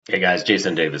Hey guys,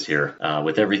 Jason Davis here.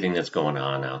 With everything that's going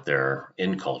on out there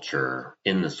in culture,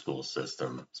 in the school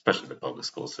system, especially the public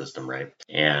school system, right?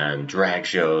 And drag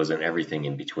shows and everything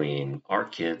in between, our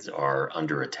kids are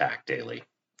under attack daily.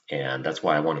 And that's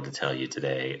why I wanted to tell you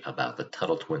today about the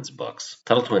Tuttle Twins books.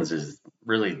 Tuttle Twins is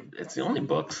really, it's the only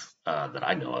books that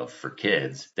I know of for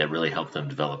kids that really help them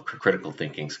develop critical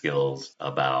thinking skills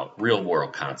about real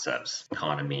world concepts,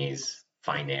 economies,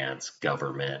 finance,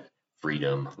 government,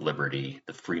 freedom, liberty,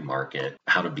 the free market,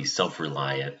 how to be self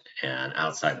reliant and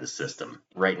outside the system.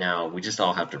 Right now, we just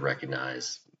all have to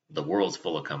recognize the world's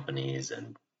full of companies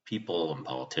and people and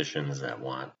politicians that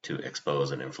want to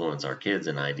expose and influence our kids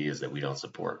and ideas that we don't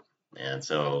support. And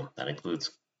so that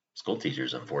includes school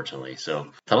teachers, unfortunately.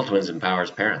 So Tuttle Twins empowers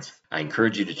parents. I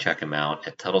encourage you to check them out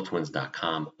at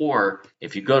TuttleTwins.com, or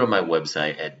if you go to my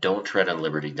website at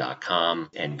don'ttreadonliberty.com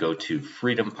and go to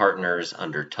Freedom Partners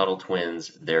under Tuttle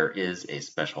Twins, there is a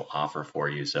special offer for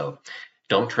you. So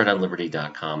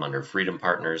don'ttreadonliberty.com under Freedom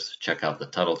Partners. Check out the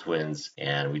Tuttle Twins,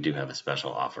 and we do have a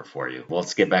special offer for you. Well,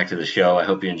 let's get back to the show. I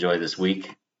hope you enjoy this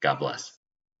week. God bless.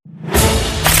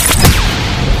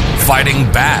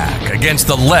 Fighting back against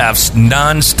the left's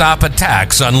non-stop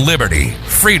attacks on liberty,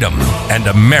 freedom, and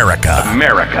America.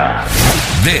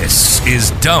 This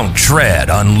is Don't Tread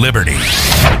on Liberty.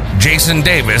 Jason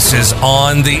Davis is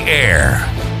on the air.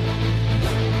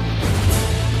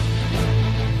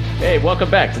 Hey, welcome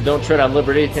back to Don't Tread on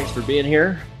Liberty. Thanks for being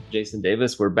here. Jason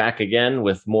Davis. We're back again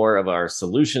with more of our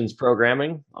solutions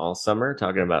programming all summer,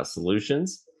 talking about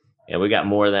solutions. And we got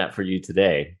more of that for you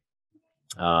today.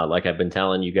 Like I've been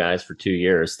telling you guys for 2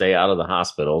 years, stay out of the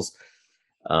hospitals,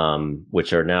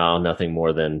 which are now nothing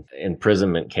more than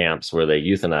imprisonment camps where they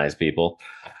euthanize people.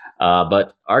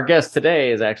 But our guest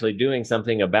today is actually doing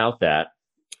something about that.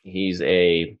 He's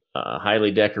a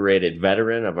highly decorated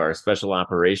veteran of our Special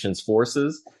Operations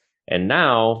Forces, and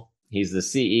now he's the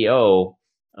CEO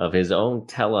of his own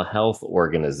telehealth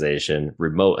organization,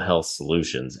 Remote Health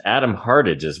Solutions. Adam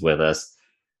Hardage is with us.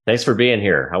 Thanks for being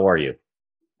here. How are you?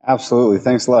 Absolutely.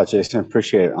 Thanks a lot, Jason.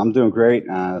 Appreciate it. I'm doing great.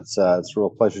 It's a real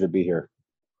pleasure to be here.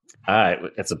 All right.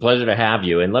 It's a pleasure to have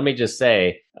you. And let me just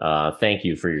say, thank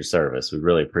you for your service. We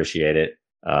really appreciate it.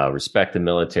 Respect the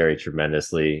military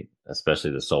tremendously,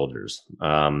 especially the soldiers.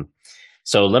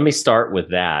 So let me start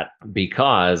with that,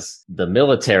 because the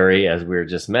military, as we were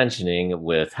just mentioning,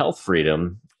 with health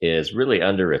freedom is really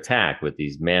under attack with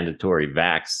these mandatory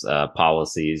vax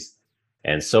policies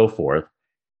and so forth.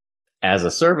 As a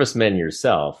serviceman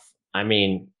yourself, I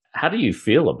mean, how do you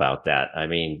feel about that? I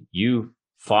mean, you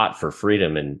fought for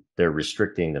freedom and they're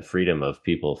restricting the freedom of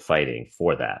people fighting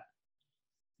for that.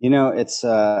 You know, it's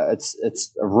a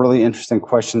really interesting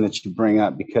question that you bring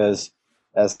up, because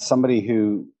as somebody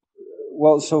who,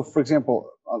 well, so for example,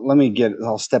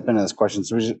 I'll step into this question.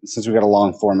 So since we got a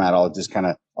long format, I'll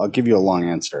give you a long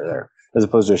answer there as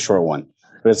opposed to a short one,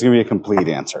 but it's going to be a complete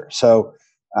answer. So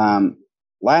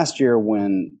last year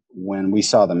when we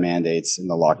saw the mandates and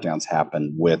the lockdowns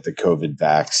happen with the COVID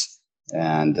vax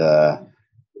and,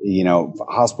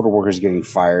 hospital workers getting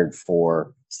fired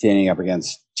for standing up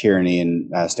against tyranny and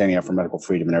standing up for medical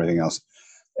freedom and everything else.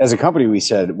 As a company, we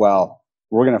said, well,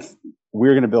 we're going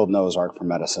to build Noah's Ark for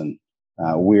medicine.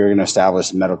 We're going to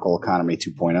establish medical economy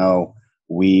 2.0.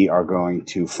 We are going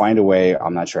to find a way.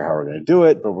 I'm not sure how we're going to do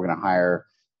it, but we're going to hire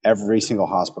every single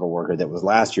hospital worker that was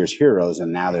last year's heroes,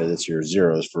 and now they're this year's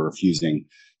zeros for refusing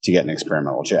to get an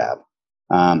experimental jab.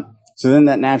 So then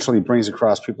that naturally brings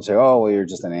across people say, oh, well, you're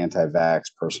just an anti-vax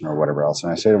person or whatever else.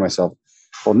 And I say to myself,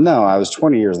 well, no, I was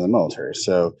 20 years in the military.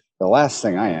 So the last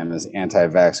thing I am is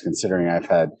anti-vax, considering I've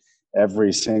had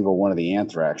every single one of the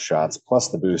anthrax shots, plus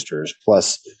the boosters,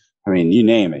 plus, I mean, you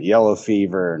name it, yellow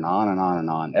fever and on and on and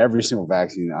on, every single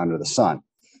vaccine under the sun.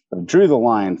 But I drew the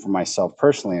line for myself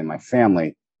personally and my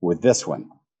family with this one,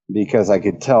 because I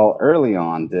could tell early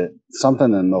on that something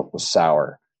in the milk was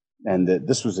sour and that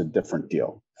this was a different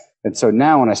deal. And so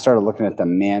now when I started looking at the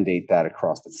mandate that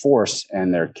across the force,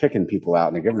 and they're kicking people out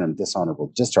and they're giving them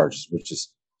dishonorable discharges, which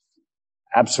is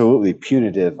absolutely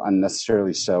punitive,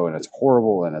 unnecessarily so, and it's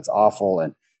horrible and it's awful.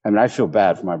 And I mean, I feel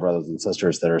bad for my brothers and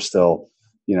sisters that are still,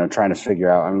 trying to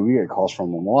figure out. I mean, we get calls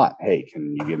from them a lot. Hey,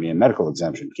 can you give me a medical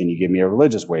exemption? Can you give me a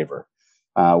religious waiver?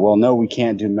 Well, no, we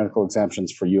can't do medical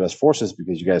exemptions for U.S. forces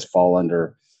because you guys fall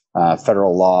under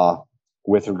federal law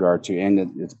with regard to, and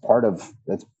it's part of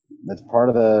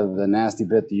the nasty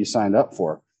bit that you signed up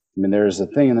for. I mean, there's a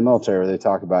thing in the military where they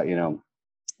talk about,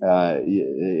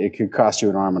 it could cost you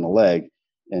an arm and a leg,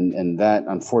 and that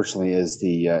unfortunately is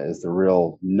the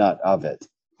real nut of it.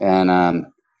 And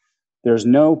there's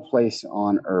no place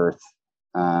on earth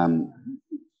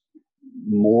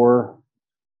more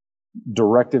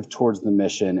directive towards the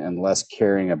mission and less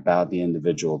caring about the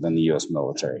individual than the U.S.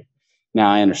 military. Now,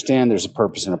 I understand there's a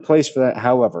purpose and a place for that.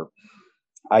 However,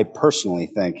 I personally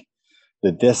think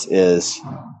that this is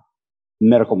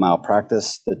medical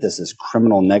malpractice, that this is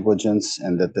criminal negligence,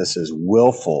 and that this is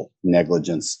willful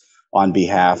negligence on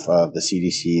behalf of the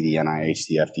CDC, the NIH,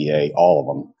 the FDA, all of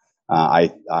them.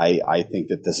 I think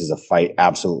that this is a fight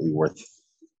absolutely worth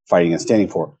fighting and standing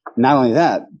for. Not only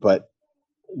that, but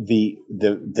the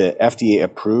FDA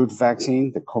approved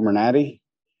vaccine, the Comirnaty,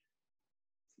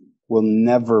 will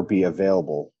never be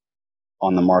available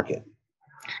on the market.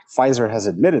 Pfizer has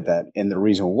admitted that, and the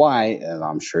reason why, and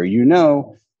I'm sure you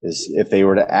know, is if they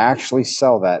were to actually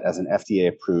sell that as an FDA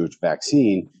approved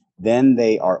vaccine, then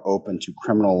they are open to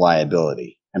criminal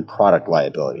liability and product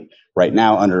liability. Right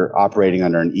now, operating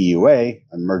under an EUA,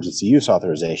 emergency use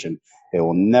authorization, they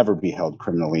will never be held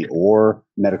criminally or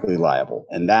medically liable.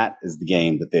 And that is the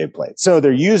game that they have played. So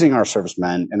they're using our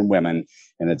servicemen and women,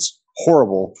 and it's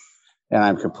horrible. And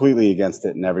I'm completely against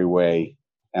it in every way.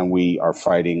 And we are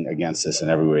fighting against this in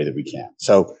every way that we can.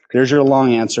 So there's your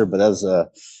long answer, but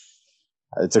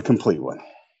it's a complete one.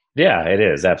 Yeah, it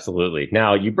is. Absolutely.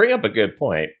 Now, you bring up a good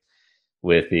point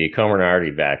with the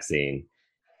Comirnaty vaccine.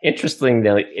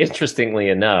 Interestingly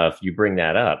enough, you bring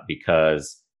that up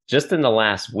because just in the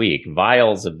last week,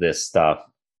 vials of this stuff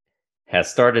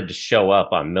has started to show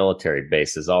up on military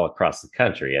bases all across the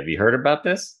country. Have you heard about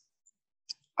this?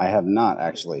 I have not,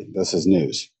 actually. This is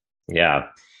news. Yeah.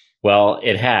 Well,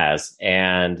 it has.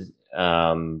 And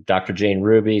Dr. Jane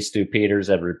Ruby, Stu Peters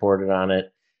have reported on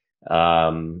it.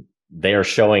 They are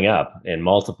showing up in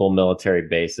multiple military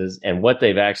bases. And what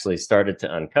they've actually started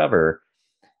to uncover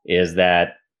is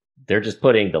that they're just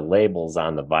putting the labels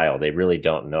on the vial. They really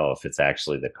don't know if it's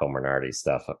actually the Comirnaty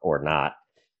stuff or not.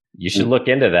 You should look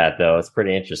into that, though. It's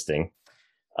pretty interesting.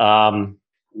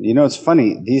 It's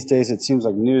funny. These days, it seems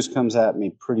like news comes at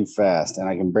me pretty fast, and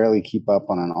I can barely keep up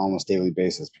on an almost daily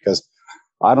basis because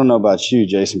I don't know about you,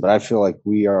 Jason, but I feel like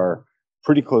we are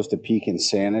pretty close to peak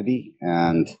insanity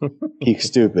and peak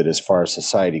stupid as far as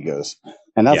society goes.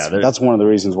 And that's one of the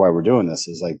reasons why we're doing this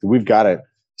is like we've got to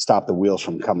stop the wheels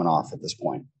from coming off at this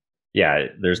point. Yeah,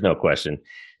 there's no question.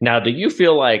 Now, do you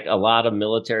feel like a lot of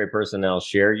military personnel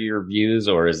share your views,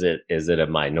 or is it a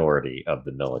minority of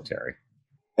the military?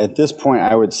 At this point,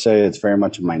 I would say it's very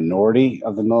much a minority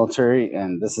of the military.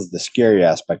 And this is the scary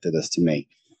aspect of this to me,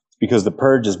 because the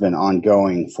purge has been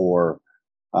ongoing for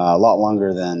a lot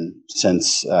longer than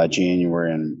since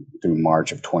January and through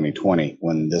March of 2020,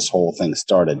 when this whole thing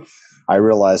started. I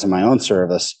realized in my own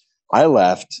service, I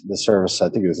left the service, I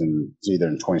think it was either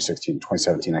in 2016,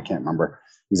 2017, I can't remember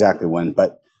exactly when,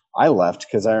 but I left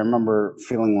because I remember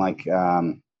feeling like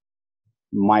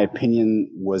my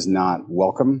opinion was not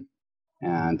welcome.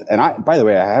 And I, by the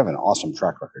way, I have an awesome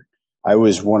track record. I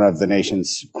was one of the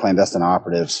nation's clandestine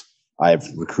operatives. I've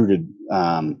recruited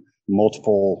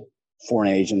multiple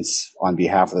foreign agents on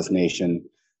behalf of this nation.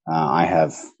 I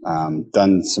have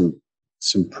done some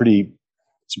pretty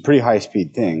high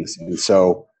speed things,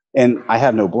 and I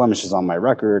have no blemishes on my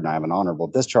record. And I have an honorable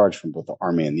discharge from both the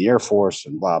Army and the Air Force,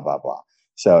 and blah blah blah.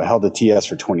 So I held the TS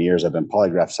for 20 years. I've been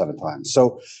polygraphed 7 times.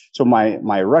 So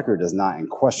my record is not in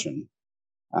question.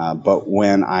 But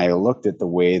when I looked at the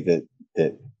way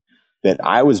that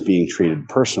I was being treated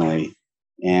personally,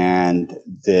 and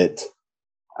that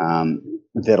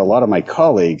a lot of my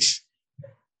colleagues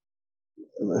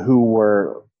who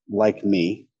were like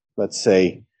me, let's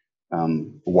say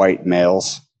white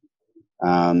males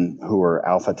who were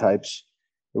alpha types,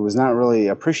 it was not really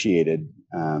appreciated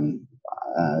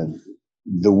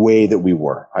the way that we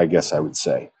were, I guess I would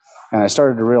say. And I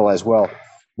started to realize, well,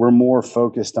 we're more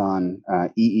focused on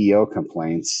EEO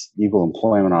complaints, equal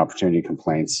employment opportunity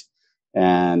complaints.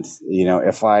 And,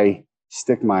 if I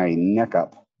stick my neck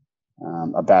up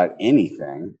about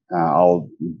anything, I'll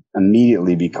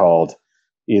immediately be called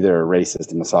either a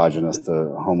racist, a misogynist, a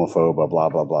homophobe, blah,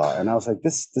 blah, blah. And I was like,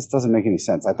 this doesn't make any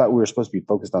sense. I thought we were supposed to be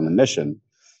focused on the mission,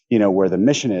 where the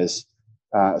mission is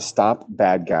stop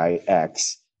bad guy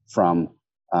X from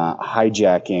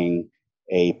hijacking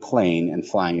a plane and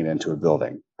flying it into a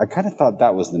building. I kind of thought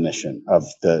that was the mission of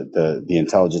the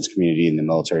intelligence community and the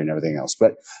military and everything else.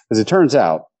 But as it turns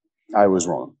out, I was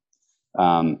wrong.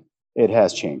 It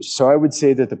has changed. So I would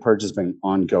say that the purge has been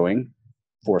ongoing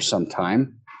for some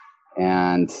time.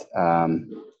 And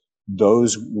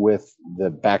those with the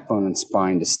backbone and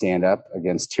spine to stand up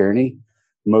against tyranny,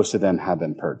 most of them have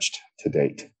been purged to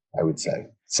date, I would say,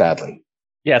 sadly.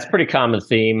 Yeah, it's a pretty common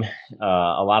theme.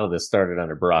 A lot of this started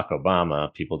under Barack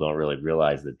Obama. People don't really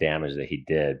realize the damage that he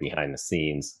did behind the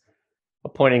scenes.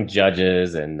 appointing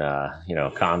judges and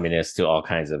communists to all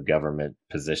kinds of government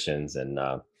positions and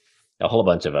a whole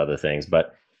bunch of other things.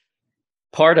 But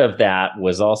part of that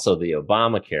was also the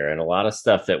Obamacare, and a lot of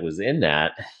stuff that was in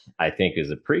that, I think, is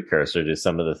a precursor to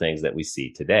some of the things that we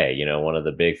see today. One of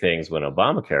the big things when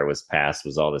Obamacare was passed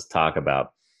was all this talk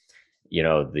about,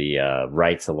 the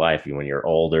right to life. When you're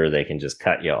older, they can just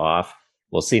cut you off.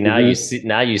 Well, see, now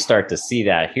you start to see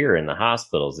that here in the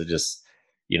hospitals. It just,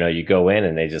 you go in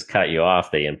and they just cut you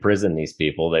off. They imprison these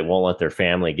people. They won't let their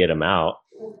family get them out.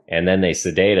 And then they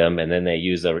sedate them, and then they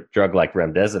use a drug like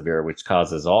remdesivir, which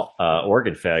causes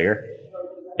organ failure,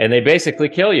 and they basically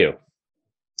kill you,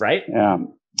 right?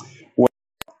 Well,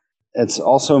 it's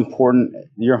also important.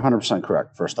 You're 100%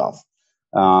 correct, first off.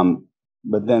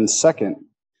 But then second,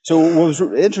 so what was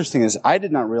interesting is I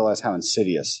did not realize how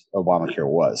insidious Obamacare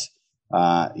was.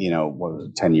 What was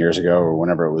it, 10 years ago or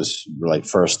whenever it was like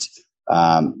first,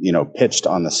 pitched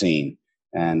on the scene,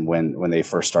 and when they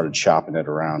first started shopping it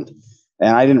around.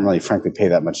 And I didn't really, frankly, pay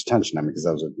that much attention. Because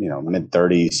I was a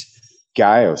mid-30s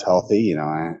guy. I was healthy.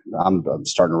 I'm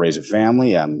starting to raise a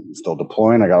family. I'm still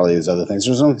deploying. I got all these other things.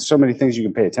 There's only so many things you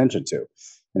can pay attention to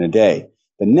in a day.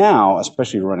 But now,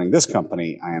 especially running this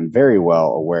company, I am very well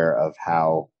aware of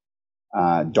how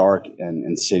dark and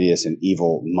insidious and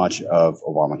evil much of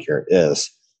Obamacare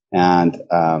is.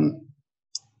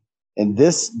 And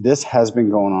this has been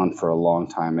going on for a long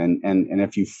time. And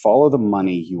if you follow the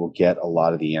money, you will get a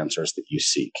lot of the answers that you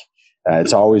seek.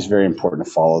 It's always very important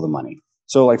to follow the money.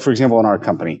 So like, for example, in our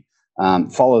company,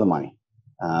 follow the money.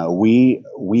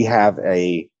 We have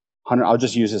I'll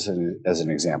just use this as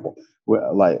an example.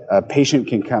 Like a patient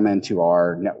can come into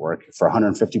our network for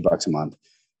 $150 a month,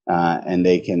 and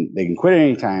they can quit at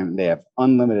any time. They have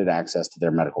unlimited access to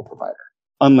their medical provider,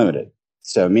 unlimited.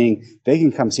 So meaning they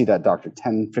can come see that doctor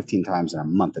 10, 15 times in a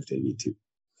month if they need to.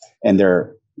 And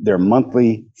their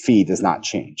monthly fee does not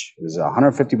change. It is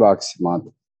 $150 a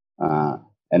month,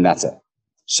 and that's it.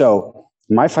 So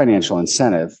my financial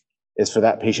incentive is for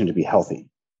that patient to be healthy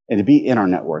and to be in our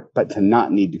network, but to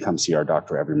not need to come see our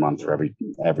doctor every month or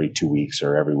every 2 weeks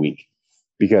or every week.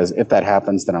 Because if that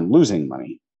happens, then I'm losing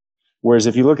money. Whereas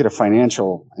if you look at a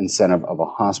financial incentive of a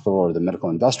hospital or the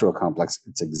medical industrial complex,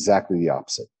 it's exactly the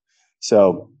opposite.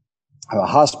 So a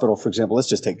hospital, for example, let's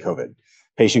just take COVID.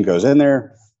 Patient goes in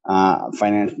there.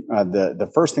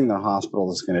 The first thing the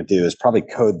hospital is going to do is probably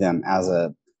code them as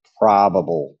a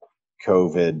probable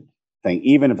COVID thing,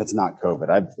 even if it's not COVID.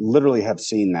 I literally have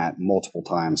seen that multiple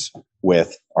times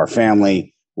with our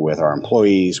family, with our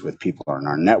employees, with people on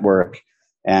our network.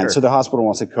 And sure. So the hospital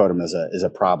wants to code them as a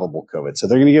probable COVID. So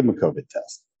they're going to give them a COVID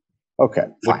test. Okay,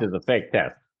 fine. Which is a fake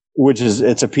test.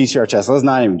 It's a PCR test. Let's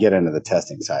not even get into the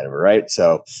testing side of it, right?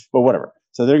 So, but whatever.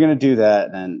 So they're going to do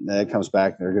that, and then it comes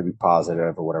back. They're going to be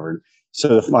positive or whatever.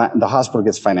 So the hospital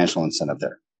gets financial incentive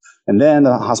there, and then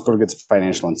the hospital gets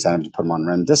financial incentive to put them on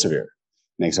remdesivir.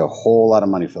 Makes a whole lot of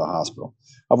money for the hospital,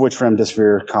 of which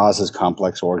remdesivir causes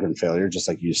complex organ failure, just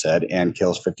like you said, and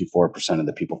kills 54% of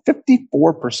the people.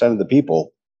 54% of the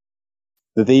people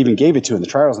that they even gave it to in the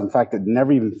trials. In fact, it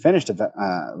never even finished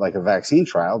a vaccine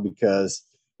trial because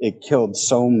it killed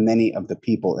so many of the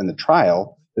people in the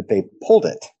trial that they pulled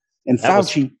it. And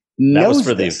Fauci knows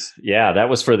this. That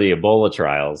was for the Ebola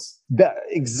trials.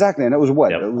 Exactly. And it was what?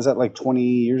 Yep. It was that like 20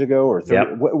 years ago or 30, yep.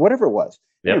 Whatever it was.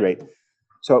 Yep. At any rate.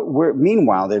 So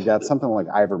meanwhile, they've got something like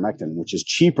ivermectin, which is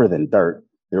cheaper than dirt.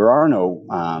 There are no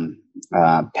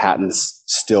patents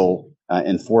still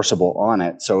enforceable on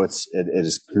it. So it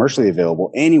is commercially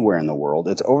available anywhere in the world.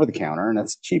 It's over the counter and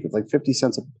it's cheap. It's like 50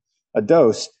 cents a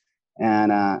dose.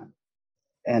 And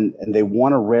they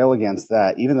want to rail against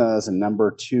that, even though that's a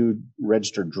number 2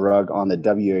 registered drug on the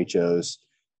WHO's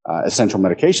essential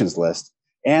medications list,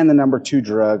 and the number 2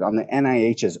 drug on the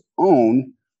NIH's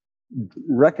own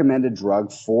recommended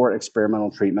drug for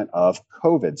experimental treatment of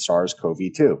COVID,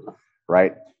 SARS-CoV-2,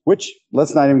 right? Which,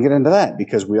 let's not even get into that,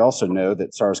 because we also know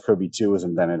that SARS-CoV-2 was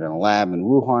invented in a lab in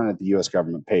Wuhan that the U.S.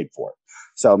 government paid for.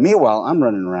 So meanwhile, I'm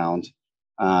running around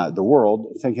the world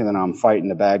thinking that I'm fighting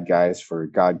the bad guys for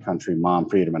God, country, mom,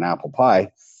 freedom, and apple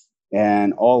pie.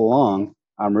 And all along,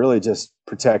 I'm really just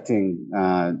protecting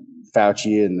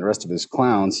Fauci and the rest of his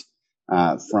clowns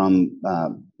from,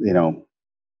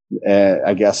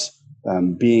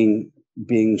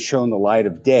 being shown the light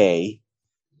of day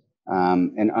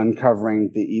and uncovering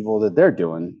the evil that they're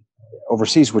doing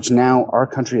overseas, which now our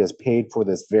country has paid for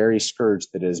this very scourge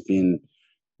that is being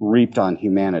reaped on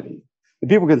humanity. And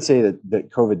people can say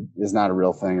that COVID is not a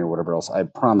real thing or whatever else. I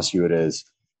promise you it is.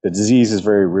 The disease is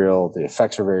very real. The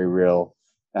effects are very real.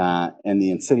 And the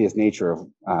insidious nature of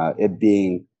it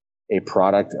being a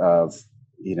product of,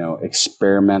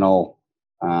 experimental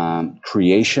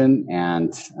creation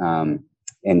and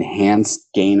enhanced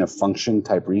gain of function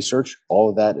type research, all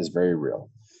of that is very real.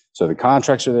 So the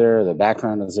contracts are there, the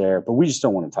background is there, but we just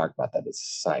don't want to talk about that as a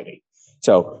society.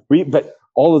 So but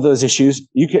all of those issues,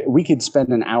 we could spend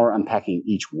an hour unpacking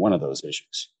each one of those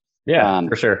issues. Yeah,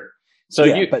 for sure. So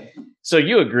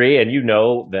you agree, and you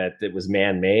know that it was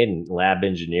man-made and lab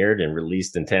engineered and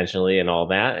released intentionally and all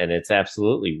that, and it's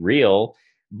absolutely real.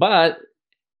 But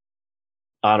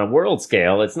on a world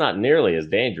scale, it's not nearly as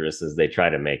dangerous as they try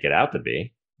to make it out to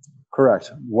be.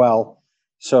 Correct. Well,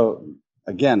 so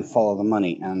again, follow the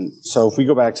money. And so if we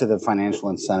go back to the financial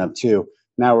incentive too,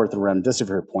 now we're at the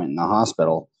remdesivir point in the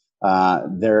hospital.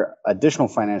 Their additional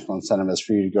financial incentive is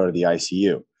for you to go to the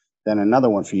ICU. Then another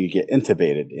one for you to get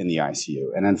intubated in the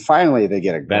ICU. And then finally, they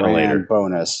get a ventilator grand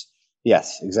bonus.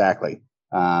 Yes, exactly.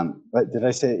 But did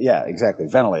I say, yeah, exactly.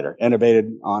 Ventilator,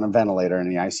 intubated on a ventilator in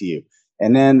the ICU.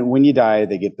 And then when you die,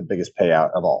 they get the biggest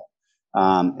payout of all.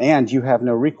 And you have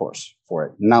no recourse for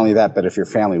it. Not only that, but if your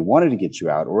family wanted to get you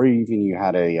out, or even you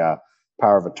had a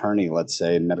power of attorney, let's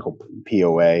say medical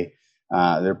POA,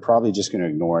 they're probably just going to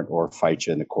ignore it or fight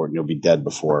you in the court, and you'll be dead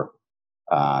before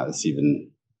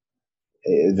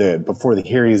before the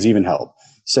hearing is even held.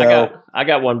 So I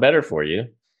got one better for you.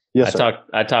 Yes,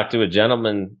 I talked to a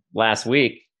gentleman last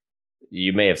week.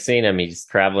 You may have seen him. He's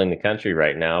traveling the country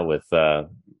right now with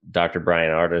Dr.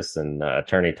 Brian Artis and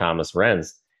attorney Thomas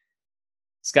Renz.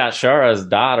 Scott Shara's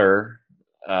daughter,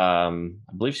 I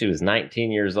believe she was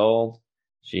 19 years old.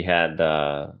 She had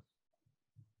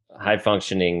high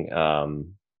functioning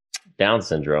Down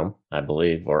syndrome, I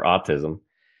believe, or autism.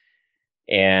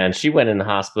 And she went in the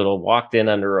hospital, walked in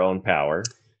under her own power.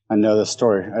 I know the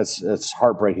story. It's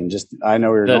heartbreaking. I know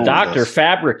where you're going. The doctor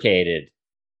fabricated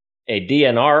a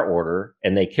DNR order,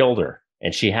 and they killed her,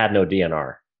 and she had no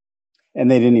DNR. And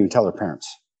they didn't even tell her parents.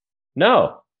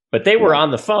 No, but they were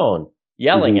on the phone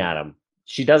yelling at him.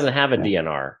 She doesn't have a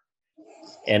DNR.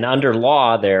 And under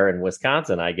law there in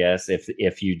Wisconsin, I guess,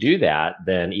 if you do that,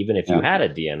 then even if you had a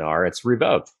DNR, it's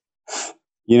revoked.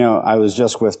 You know, I was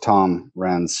just with Tom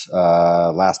Renz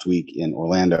last week in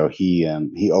Orlando. He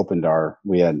opened our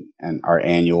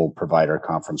annual provider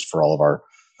conference for all of our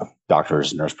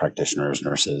doctors, nurse practitioners,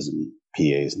 nurses, and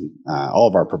PAs, and all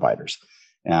of our providers.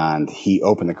 And he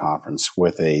opened the conference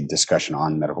with a discussion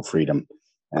on medical freedom,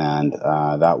 and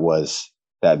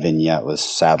that vignette was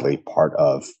sadly part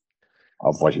of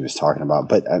what he was talking about.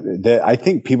 But I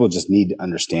think people just need to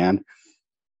understand: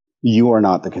 you are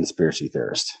not the conspiracy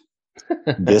theorist.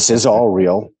 This is all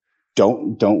real.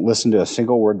 Don't listen to a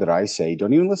single word that I say.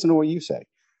 Don't even listen to what you say.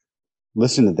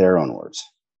 Listen to their own words.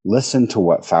 Listen to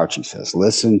what Fauci says.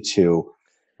 Listen to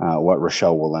what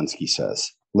Rochelle Walensky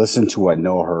says. Listen to what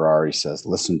Noah Harari says.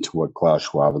 Listen to what Klaus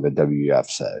Schwab of the WEF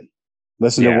said.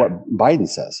 Listen to what Biden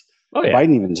says. Oh, yeah.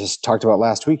 Biden even just talked about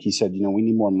last week. He said, we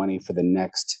need more money for the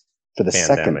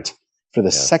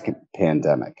second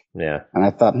pandemic. Yeah. And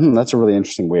I thought, that's a really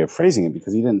interesting way of phrasing it,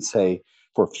 because he didn't say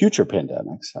for future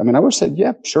pandemics. I mean, I would have said,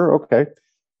 yeah, sure. Okay.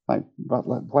 Like,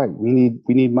 why? We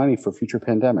need money for future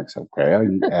pandemics. Okay.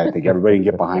 I think everybody can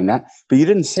get behind that. But you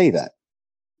didn't say that.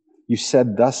 You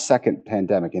said the second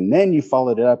pandemic. And then you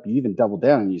followed it up. You even doubled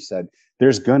down and you said,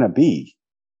 there's going to be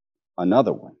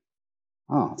another one.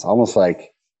 Oh, it's almost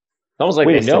like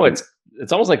they know it's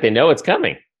almost like they know it's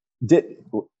coming.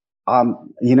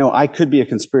 I could be a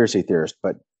conspiracy theorist,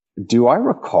 but do I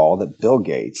recall that Bill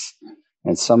Gates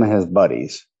and some of his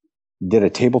buddies did a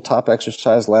tabletop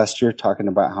exercise last year talking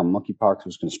about how monkeypox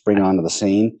was going to spring onto the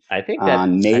scene? I think that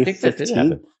did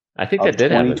happen. I think that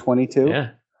did happen. 2022. Yeah.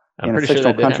 I'm pretty sure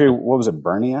that country. What was it?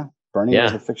 Bernia? Bernia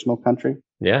was a fictional country.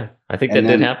 Yeah. I think that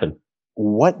did happen.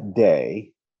 What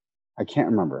day? I can't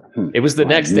remember. It was the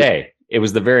next day. It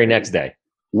was the very next day.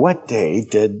 What day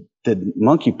did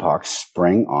monkeypox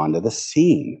spring onto the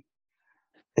scene?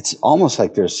 It's almost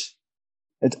like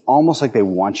they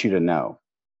want you to know.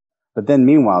 But then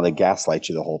meanwhile, they gaslight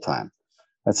you the whole time.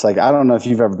 It's like, I don't know if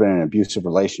you've ever been in an abusive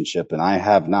relationship, and I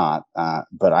have not,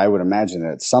 but I would imagine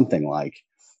that it's something like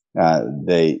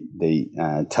they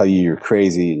tell you you're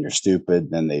crazy and you're stupid,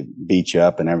 then they beat you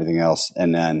up and everything else.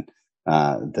 And then,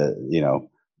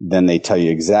 then they tell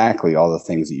you exactly all the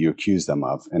things that you accuse them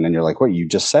of. And then you're like, what, you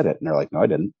just said it. And they're like, no, I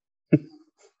didn't. I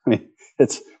mean,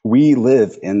 we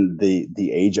live in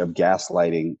the age of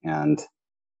gaslighting and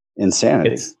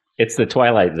insanity. It's the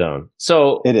Twilight Zone.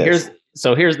 So it is.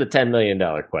 Here's the $10 million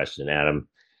question, Adam.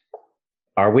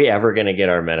 Are we ever going to get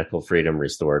our medical freedom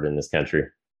restored in this country?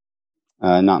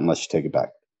 Not unless you take it back.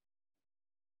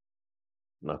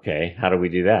 Okay. How do we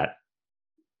do that?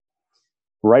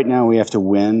 Right now, we have to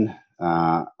win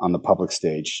on the public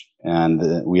stage.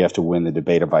 and we have to win the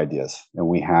debate of ideas. And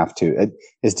we have to,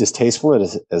 as distasteful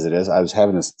as it is, I was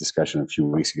having this discussion a few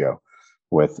weeks ago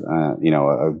with,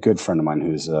 a good friend of mine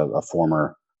who's a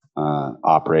former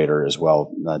operator as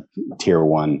well, tier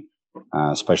 1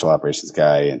 special operations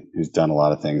guy, and who's done a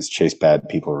lot of things, chase bad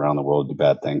people around the world, do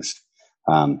bad things.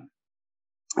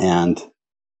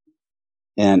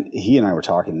 And he and I were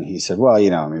talking, and he said, well,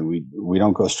 we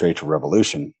don't go straight to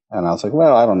revolution. And I was like,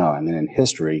 well, I don't know. I mean, in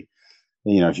history,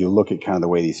 if you look at kind of the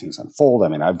way these things unfold, I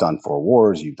mean, I've done 4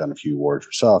 wars, you've done a few wars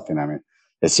yourself. And I mean,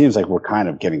 it seems like we're kind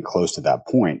of getting close to that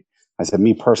point. I said,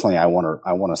 me personally, I want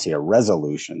to see a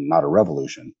resolution, not a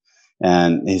revolution.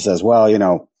 And he says, well,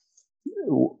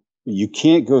 you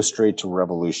can't go straight to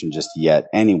revolution just yet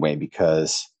anyway,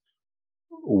 because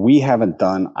we haven't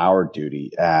done our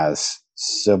duty as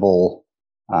civil,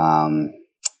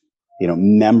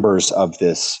 members of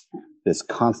this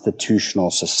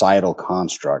constitutional societal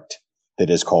construct that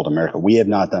is called America. We have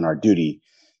not done our duty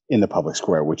in the public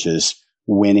square, which is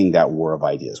winning that war of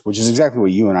ideas, which is exactly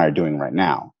what you and I are doing right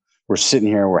now. We're sitting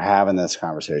here, we're having this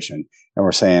conversation, and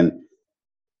we're saying,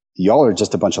 y'all are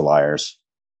just a bunch of liars,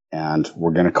 and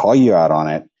we're going to call you out on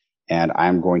it. And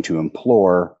I'm going to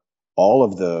implore all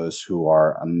of those who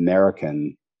are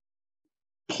American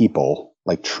people,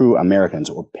 like true Americans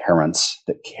or parents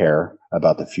that care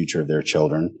about the future of their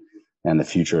children and the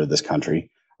future of this country,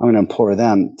 I'm going to implore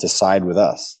them to side with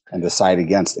us and to side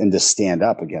against and to stand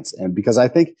up against. And because I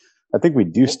think we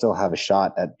do still have a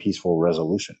shot at peaceful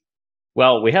resolution.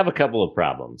 Well, we have a couple of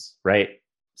problems, right?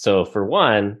 So for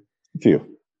one,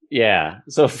 yeah.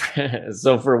 So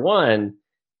for one,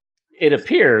 it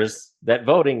appears that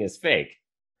voting is fake.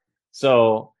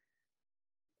 So,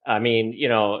 I mean,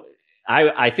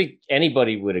 I think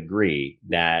anybody would agree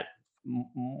that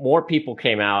more people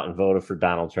came out and voted for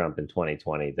Donald Trump in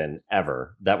 2020 than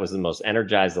ever. That was the most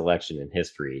energized election in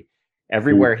history.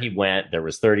 Everywhere he went, there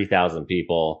was 30,000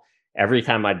 people. Every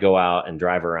time I'd go out and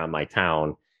drive around my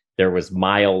town, there was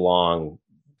mile-long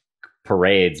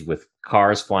parades with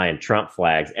cars flying Trump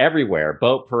flags everywhere,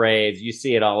 boat parades. You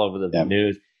see it all over the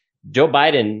news. Joe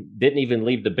Biden didn't even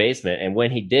leave the basement, and when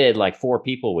he did, like 4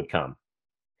 people would come.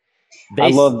 I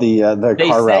love the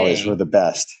car rallies were the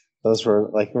best. Those were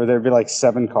like where there'd be like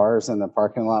 7 cars in the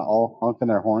parking lot, all honking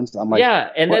their horns. I'm like, yeah,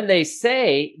 and what?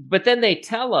 then they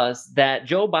tell us that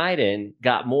Joe Biden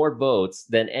got more votes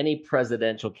than any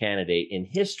presidential candidate in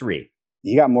history.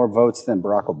 He got more votes than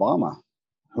Barack Obama,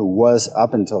 who was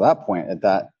up until that point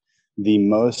the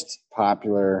most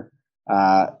popular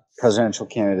presidential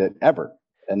candidate ever.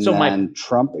 And so then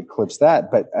Trump eclipsed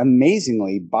that. But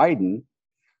amazingly, Biden,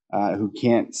 who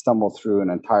can't stumble through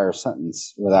an entire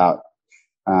sentence without,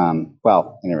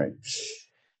 anyway,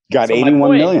 got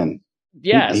 81 million.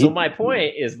 Yeah. So my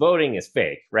point is voting is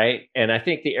fake, right? And I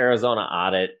think the Arizona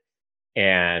audit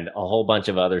and a whole bunch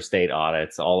of other state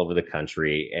audits all over the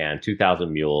country and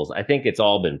 2,000 Mules, I think it's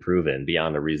all been proven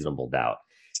beyond a reasonable doubt.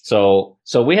 So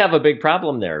we have a big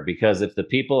problem there, because if the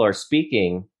people are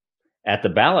speaking at the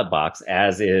ballot box,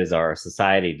 as is our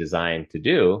society designed to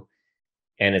do,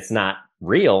 and it's not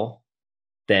real,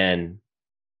 then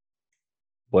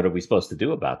what are we supposed to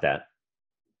do about that?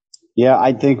 Yeah,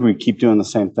 I think we keep doing the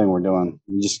same thing we're doing.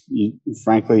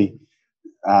 Frankly,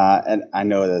 and I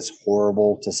know that's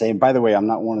horrible to say. And by the way, I'm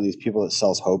not one of these people that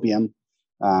sells hopium.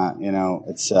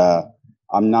 It's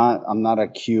I'm not a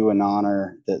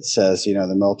QAnoner that says,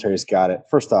 the military's got it.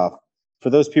 First off, for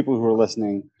those people who are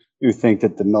listening who think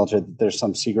that the military, that there's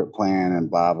some secret plan and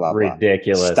blah, blah, blah.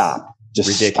 Ridiculous. Stop. Just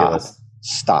ridiculous.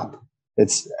 Stop.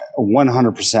 It's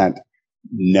 100%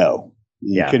 no.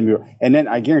 You couldn't be. And then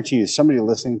I guarantee you, somebody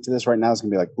listening to this right now is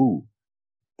going to be like, ooh,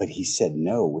 but he said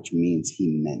no, which means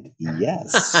he meant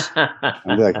yes.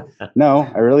 I'll be like, no,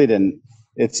 I really didn't.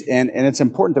 And it's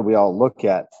important that we all look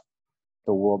at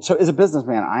the world. So as a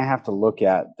businessman, I have to look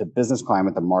at the business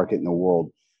climate, the market, and the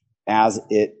world as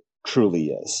it truly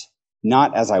is,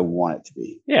 not as I want it to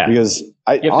be. Yeah. Because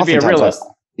you have to be a realist.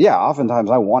 Oftentimes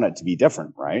I want it to be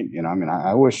different, right?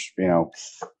 I wish, we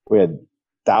had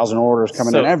 1,000 orders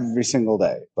coming in every single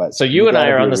day. But so you and I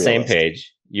are on the same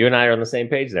page. You and I are on the same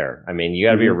page there. I mean, you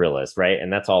got to be a realist, right?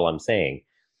 And that's all I'm saying.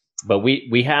 But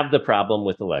we have the problem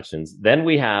with elections. Then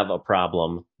we have a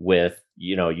problem with,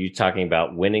 you talking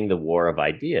about winning the war of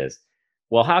ideas.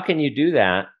 Well, how can you do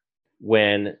that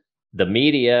when the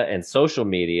media and social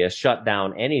media shut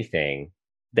down anything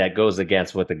that goes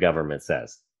against what the government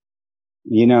says?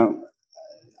 You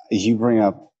bring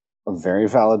up a very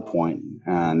valid point.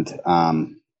 And,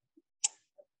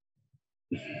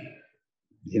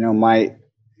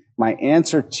 my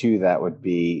answer to that would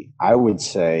be, I would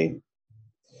say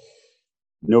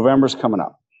November's coming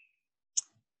up.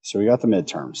 So we got the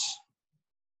midterms.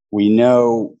 We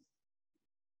know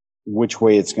which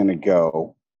way it's going to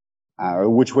go, or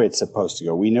which way it's supposed to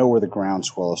go. We know where the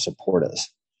groundswell of support is.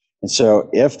 And so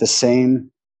if the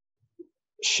same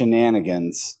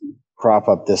shenanigans crop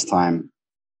up this time,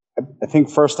 I think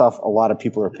first off, a lot of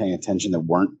people are paying attention that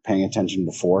weren't paying attention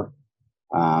before.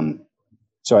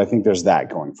 So I think there's that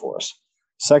going for us.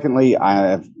 Secondly, I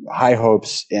have high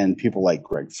hopes in people like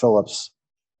Greg Phillips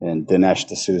and Dinesh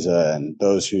D'Souza and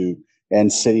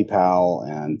and City Powell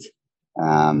and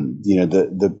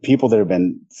the people that have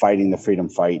been fighting the freedom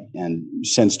fight and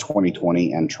since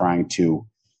 2020 and trying to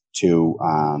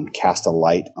cast a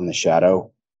light on the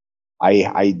shadow.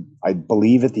 I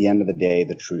believe at the end of the day,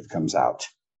 the truth comes out.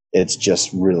 It's just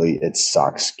really, it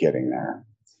sucks getting there.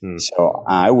 So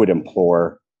I would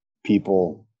implore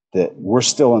people that we're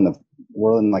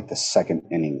in like the second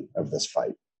inning of this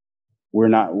fight. We're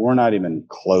not even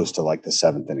close to like the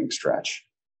seventh inning stretch.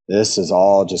 This is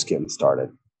all just getting started,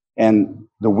 and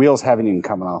the wheels haven't even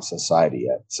come off society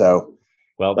yet. So,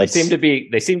 well, they seem to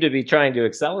be trying to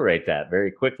accelerate that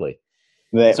very quickly.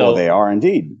 They are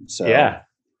indeed. So yeah,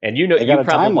 and you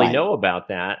probably know about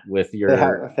that with your.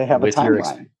 They have a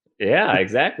timeline. Yeah,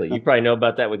 exactly. You probably know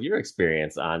about that with your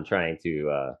experience on trying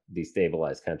to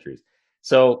destabilize countries.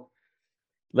 So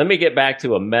let me get back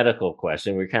to a medical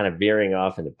question. We're kind of veering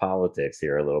off into politics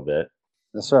here a little bit.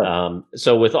 Yes, sir.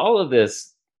 So with all of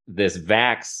this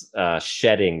vax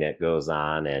shedding that goes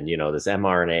on, and this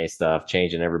mRNA stuff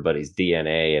changing everybody's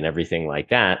DNA and everything like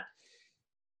that,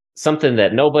 something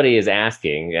that nobody is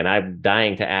asking, and I'm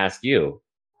dying to ask you,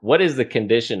 what is the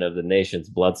condition of the nation's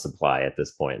blood supply at this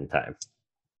point in time?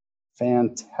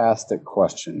 Fantastic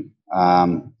question.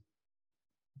 I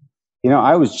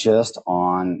was just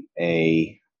on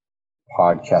a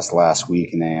podcast last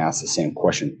week and they asked the same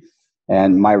question.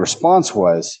 And my response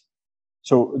was,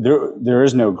 so there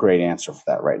is no great answer for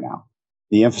that right now.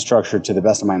 The infrastructure, to the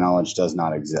best of my knowledge, does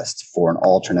not exist for an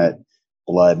alternate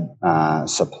blood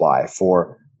supply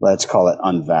for, let's call it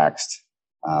unvaxxed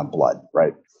blood,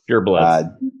 right? Pure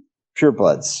blood. Pure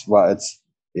bloods. Well,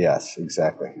 yes,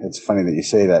 exactly. It's funny that you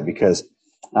say that because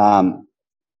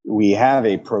we have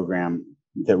a program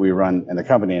that we run in the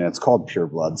company and it's called Pure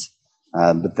Bloods.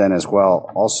 But then as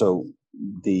well, also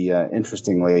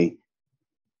interestingly,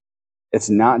 it's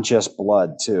not just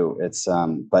blood too. It's,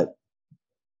 but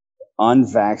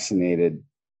unvaccinated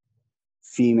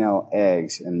female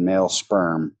eggs and male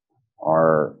sperm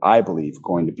are, I believe,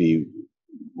 going to be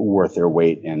worth their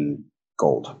weight in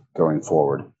gold going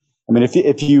forward. I mean,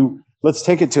 if you let's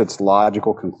take it to its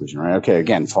logical conclusion, right? Okay,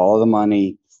 again, follow the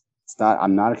money.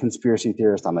 I'm not a conspiracy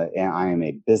theorist. I am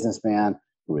a businessman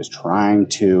who is trying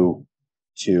to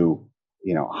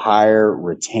hire,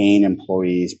 retain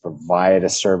employees, provide a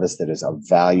service that is of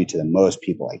value to the most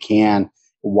people I can,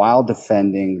 while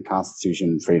defending the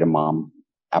Constitution, freedom,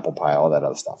 apple pie, all that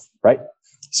other stuff, right?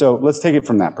 So let's take it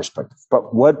from that perspective.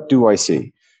 But what do I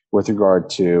see with regard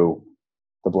to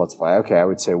the blood supply? Okay, I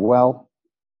would say, well,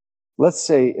 let's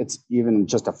say it's even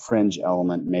just a fringe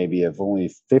element, maybe of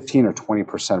only 15 or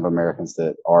 20% of Americans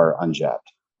that are unjabbed,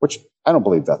 which I don't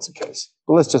believe that's the case.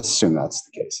 But let's just assume that's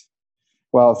the case.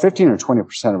 Well, 15 or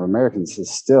 20% of Americans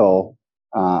is still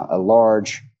a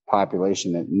large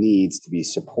population that needs to be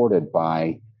supported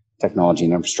by technology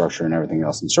and infrastructure and everything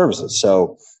else and services.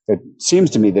 So it seems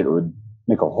to me that it would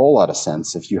make a whole lot of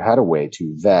sense if you had a way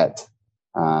to vet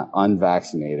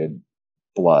unvaccinated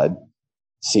blood,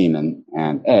 semen,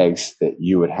 and eggs, that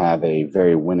you would have a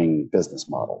very winning business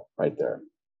model right there,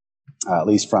 at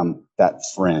least from that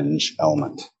fringe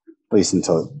element, at least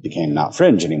until it became not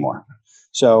fringe anymore.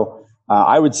 So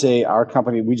I would say our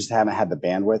company, we just haven't had the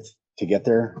bandwidth to get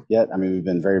there yet. I mean, we've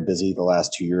been very busy the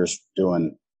last 2 years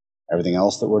doing everything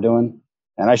else that we're doing.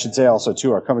 And I should say also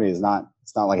too, our company it's not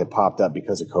like it popped up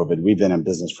because of COVID. We've been in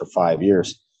business for 5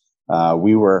 years.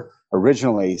 We were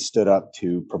originally stood up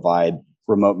to provide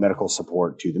remote medical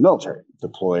support to the military,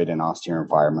 deployed in austere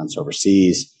environments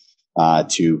overseas,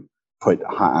 to put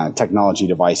technology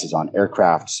devices on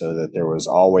aircraft so that there was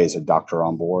always a doctor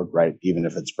on board, right? Even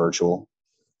if it's virtual.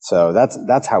 So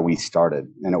that's how we started.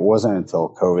 And it wasn't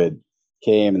until COVID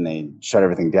came and they shut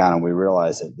everything down and we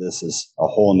realized that this is a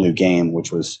whole new game,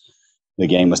 which was the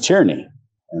game was tyranny.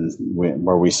 And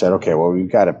where we said, okay, well,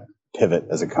 we've got to pivot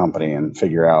as a company and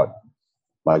figure out,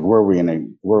 like, what are we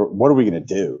going to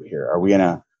do here? Are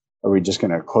we just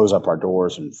going to close up our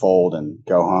doors and fold and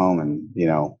go home and,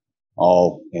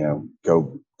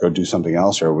 go do something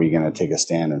else? Or are we going to take a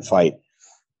stand and fight?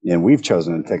 And we've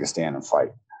chosen to take a stand and fight.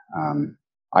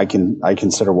 I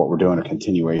consider what we're doing a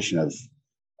continuation of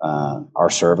our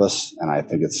service. And I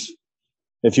think it's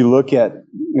if you look at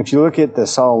the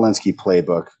Saul Alinsky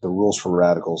playbook, the rules for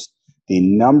radicals, the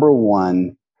number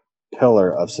one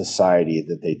pillar of society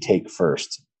that they take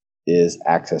first is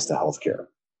access to healthcare.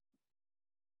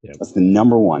 Yep. That's the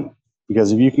number one,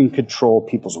 because if you can control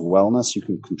people's wellness, you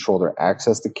can control their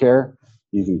access to care.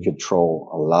 You can control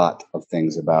a lot of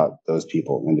things about those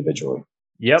people individually.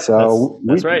 Yep. So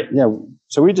that's right. Yeah.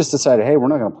 So we just decided, hey, we're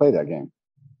not going to play that game.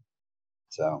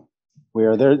 So we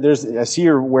are there. I see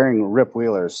you're wearing Rip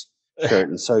Wheeler's shirt,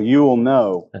 and so you will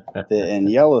know that in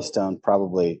Yellowstone,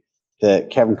 probably,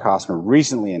 that Kevin Costner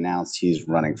recently announced he's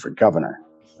running for governor.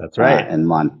 That's right. In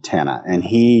Montana, and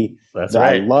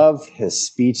I love his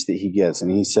speech that he gives,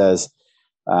 and he says,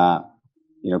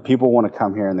 people want to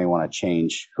come here and they want to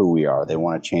change who we are. They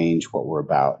want to change what we're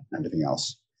about and everything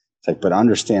else. It's like, but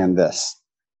understand this: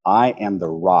 I am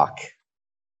the rock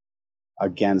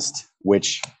against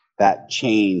which that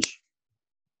change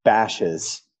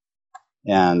bashes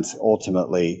and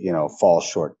ultimately, falls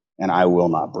short, and I will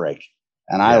not break.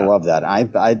 And I love that. I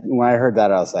when I heard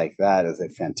that, I was like, that is a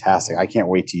fantastic. I can't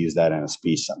wait to use that in a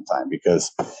speech sometime,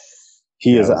 because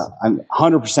he is I'm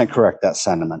 100% correct, that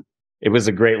sentiment. It was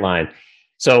a great line.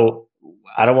 So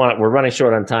we're running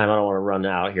short on time. I don't want to run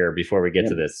out here before we get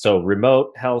to this. So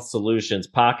Remote Health Solutions,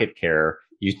 Pocket Care,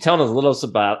 you told us a little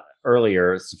about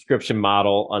earlier, subscription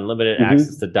model, unlimited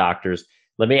access to doctors.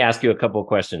 Let me ask you a couple of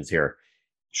questions here.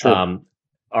 Sure.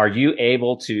 Are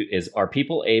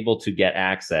people able to get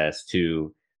access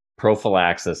to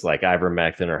prophylaxis like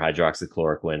ivermectin or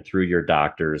hydroxychloroquine through your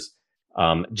doctors,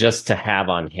 just to have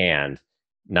on hand,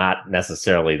 not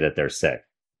necessarily that they're sick?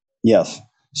 Yes.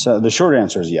 So the short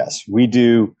answer is yes. We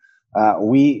do.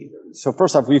 So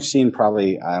first off, we've seen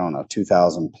probably,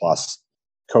 2,000 plus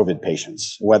COVID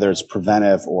patients, whether it's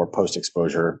preventive or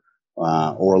post-exposure,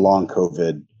 or long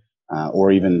COVID,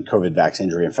 or even COVID vax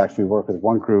injury. In fact, we work with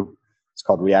one group. It's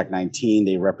called React 19.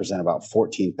 They represent about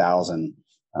 14,000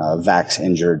 vax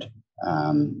injured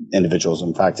individuals.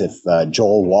 In fact, if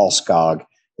Joel Walskog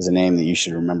is a name that you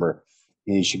should remember,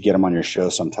 you should get him on your show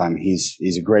sometime.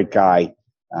 He's a great guy.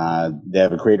 They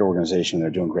have a great organization. They're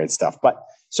doing great stuff. But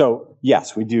so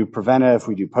yes, we do preventive,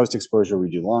 we do post-exposure,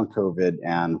 we do long COVID,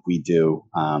 and we do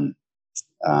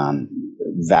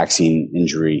vaccine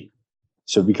injury.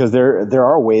 So because there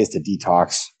are ways to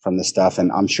detox from this stuff, and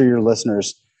I'm sure your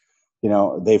listeners,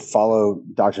 they follow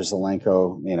Dr.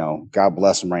 Zelenko. God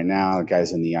bless him right now. The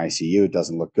guy's in the ICU. It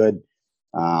doesn't look good.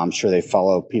 I'm sure they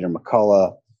follow Peter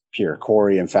McCullough, Pierre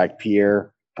Corey. In fact,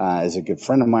 Pierre is a good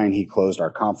friend of mine. He closed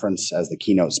our conference as the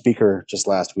keynote speaker just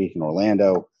last week in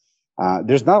Orlando.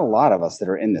 There's not a lot of us that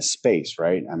are in this space,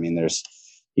 right? I mean,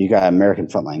 you got American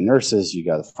Frontline Nurses, you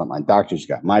got the Frontline Doctors, you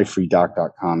got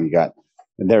myfreedoc.com,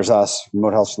 there's us,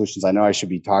 Remote Health Solutions. I know I should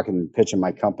be pitching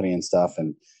my company and stuff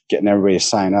and getting everybody to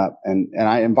sign up. And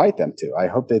I invite them to. I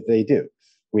hope that they do.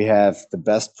 We have the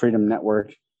best freedom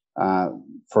network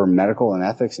for medical and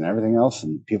ethics and everything else.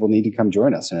 And people need to come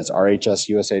join us. And it's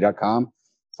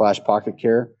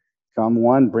rhsusa.com/pocketcare.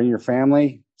 Come bring your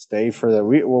family, stay for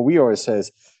we always say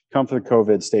is come for the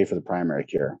COVID, stay for the primary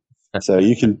care. So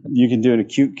you can do an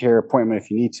acute care appointment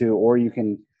if you need to, or you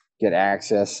can get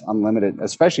access unlimited,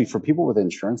 especially for people with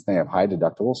insurance. They have high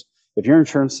deductibles. If your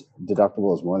insurance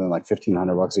deductible is more than like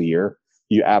 $1,500 a year,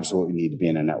 you absolutely need to be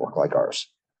in a network like ours.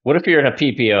 What if you're in a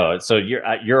PPO? So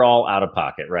you're all out of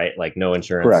pocket, right? Like no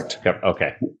insurance. Correct.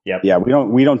 Okay. Yep. Yeah,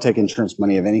 we don't take insurance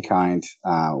money of any kind,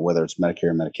 whether it's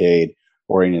Medicare, Medicaid,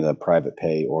 or any of the private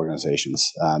pay organizations,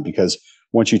 because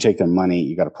once you take their money,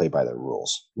 you got to play by their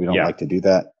rules. We don't like to do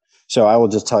that. So I will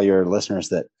just tell your listeners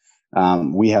that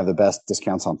we have the best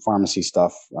discounts on pharmacy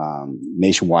stuff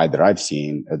nationwide that I've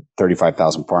seen at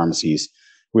 35,000 pharmacies.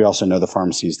 We also know the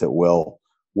pharmacies that will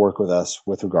work with us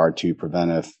with regard to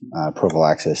preventive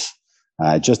prophylaxis.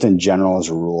 Just in general, as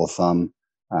a rule of thumb,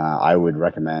 I would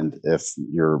recommend, if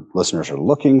your listeners are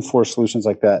looking for solutions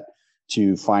like that,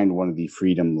 to find one of the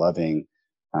freedom-loving,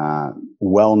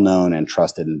 well-known and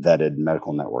trusted and vetted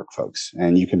medical network folks.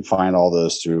 And you can find all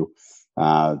those through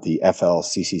the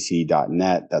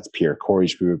flccc.net. That's Pierre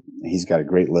Corey's group. He's got a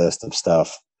great list of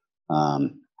stuff.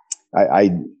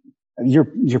 Your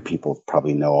people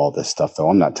probably know all this stuff, though.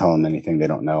 I'm not telling them anything they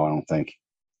don't know, I don't think.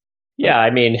 Yeah, I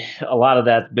mean, a lot of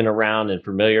that's been around and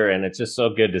familiar, and it's just so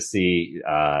good to see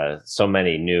so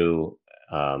many new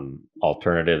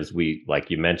alternatives.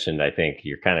 Like you mentioned, I think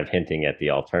you're kind of hinting at the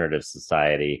alternative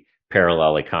society,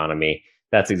 parallel economy.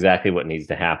 That's exactly what needs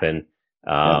to happen.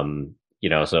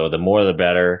 So the more the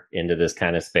better into this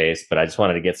kind of space, but I just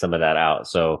wanted to get some of that out.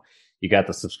 So you got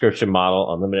the subscription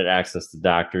model, unlimited access to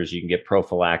doctors. You can get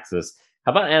prophylaxis.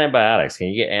 How about antibiotics? Can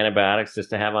you get antibiotics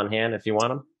just to have on hand if you want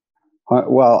them?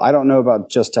 Well, I don't know about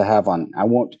just to have on. I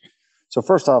won't. So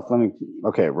first off,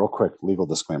 real quick, legal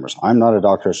disclaimers. I'm not a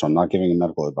doctor, so I'm not giving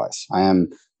medical advice. I'm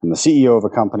the CEO of a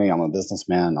company. I'm a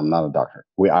businessman. I'm not a doctor.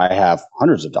 I have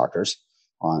hundreds of doctors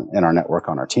in our network,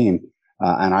 on our team.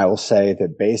 And I will say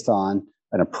that based on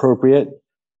an appropriate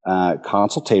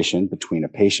consultation between a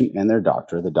patient and their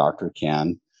doctor, the doctor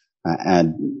can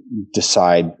and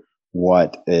decide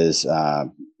what is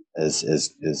the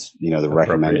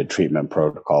recommended treatment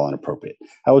protocol and appropriate.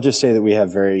 I will just say that we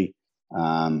have very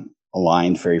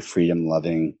aligned, very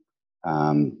freedom-loving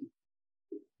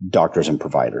doctors and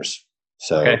providers.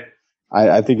 So okay.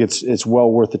 I think it's well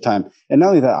worth the time. And not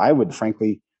only that, I would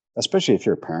frankly, especially if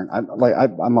you're a parent,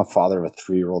 I'm a father of a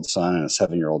 3-year-old son and a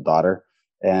 7-year-old daughter.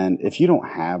 And if you don't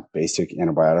have basic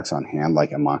antibiotics on hand, like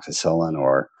amoxicillin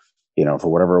or,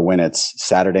 for whatever, when it's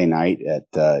Saturday night at,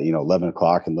 11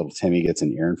 o'clock and little Timmy gets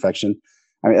an ear infection,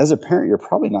 I mean, as a parent, you're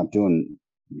probably not doing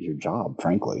your job,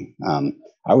 frankly.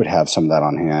 I would have some of that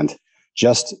on hand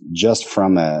just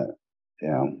from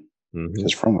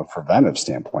just from a preventive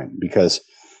standpoint, because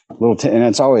and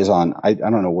it's always on. I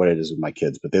don't know what it is with my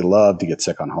kids, but they love to get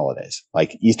sick on holidays,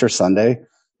 like Easter Sunday.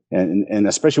 And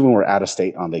especially when we're out of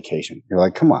state on vacation, you're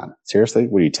like, come on, seriously?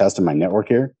 What are you testing my network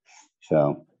here?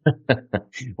 So,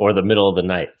 or the middle of the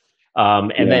night.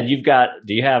 Then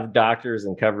do you have doctors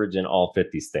and coverage in all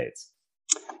 50 states?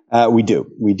 We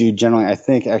do generally. I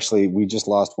think actually we just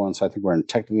lost one. So I think we're in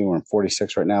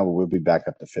 46 right now, but we'll be back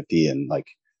up to 50 and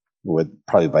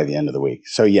probably by the end of the week.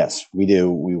 So yes, we do.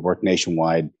 We work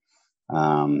nationwide.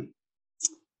 And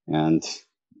okay.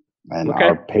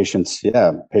 Our patients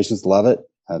love it.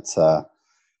 It's a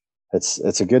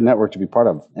good network to be part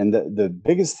of. And the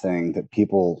biggest thing that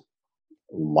people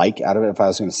like out of it, if I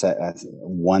was going to say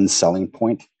one selling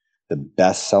point, the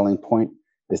best selling point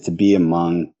is to be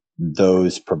among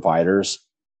those providers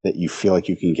that you feel like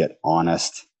you can get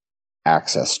honest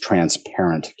access,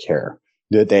 transparent care,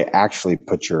 that they actually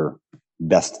put your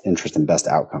best interest and best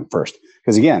outcome first.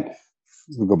 Because again,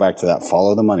 we go back to that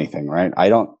follow the money thing, right? I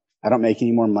don't make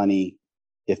any more money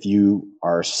if you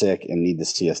are sick and need to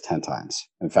see us 10 times.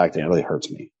 In fact, it really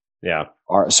hurts me. Yeah.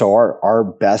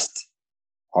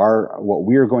 What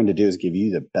we are going to do is give you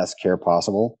the best care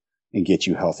possible and get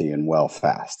you healthy and well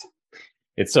fast.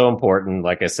 It's so important.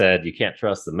 Like I said, you can't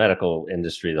trust the medical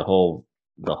industry. The whole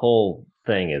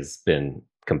thing has been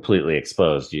completely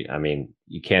exposed. You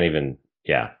can't even,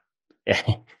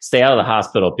 stay out of the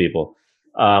hospital, people.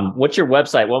 What's your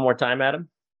website one more time, Adam?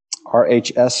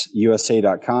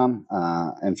 rhsusa.com.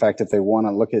 In fact, if they want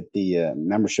to look at the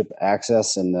membership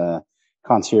access and the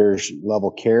concierge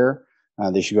level care,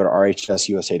 they should go to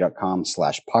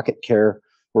rhsusa.com/pocket care.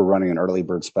 We're running an early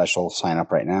bird special. Sign up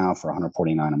right now for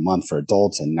 $149 a month for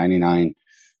adults and $99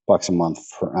 a month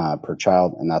per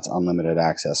child. And that's unlimited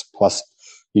access. Plus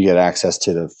you get access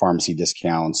to the pharmacy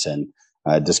discounts and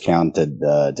discount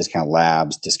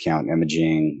labs, discount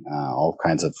imaging, all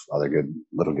kinds of other good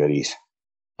little goodies.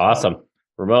 Awesome.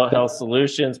 Remote Health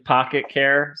Solutions, Pocket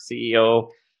Care, CEO,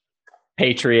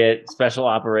 Patriot, Special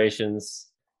Operations,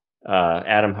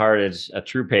 Adam Hartage, a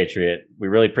true patriot. We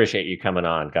really appreciate you coming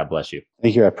on. God bless you.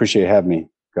 Thank you. I appreciate having me.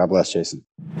 God bless, Jason.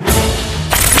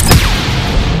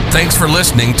 Thanks for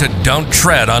listening to Don't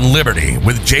Tread on Liberty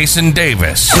with Jason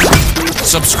Davis.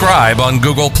 Subscribe on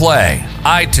Google Play,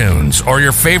 iTunes, or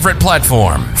your favorite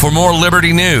platform. For more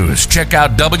Liberty news, check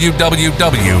out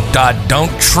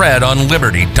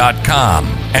www.don'ttreadonliberty.com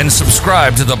and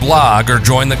subscribe to the blog or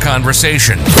join the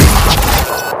conversation.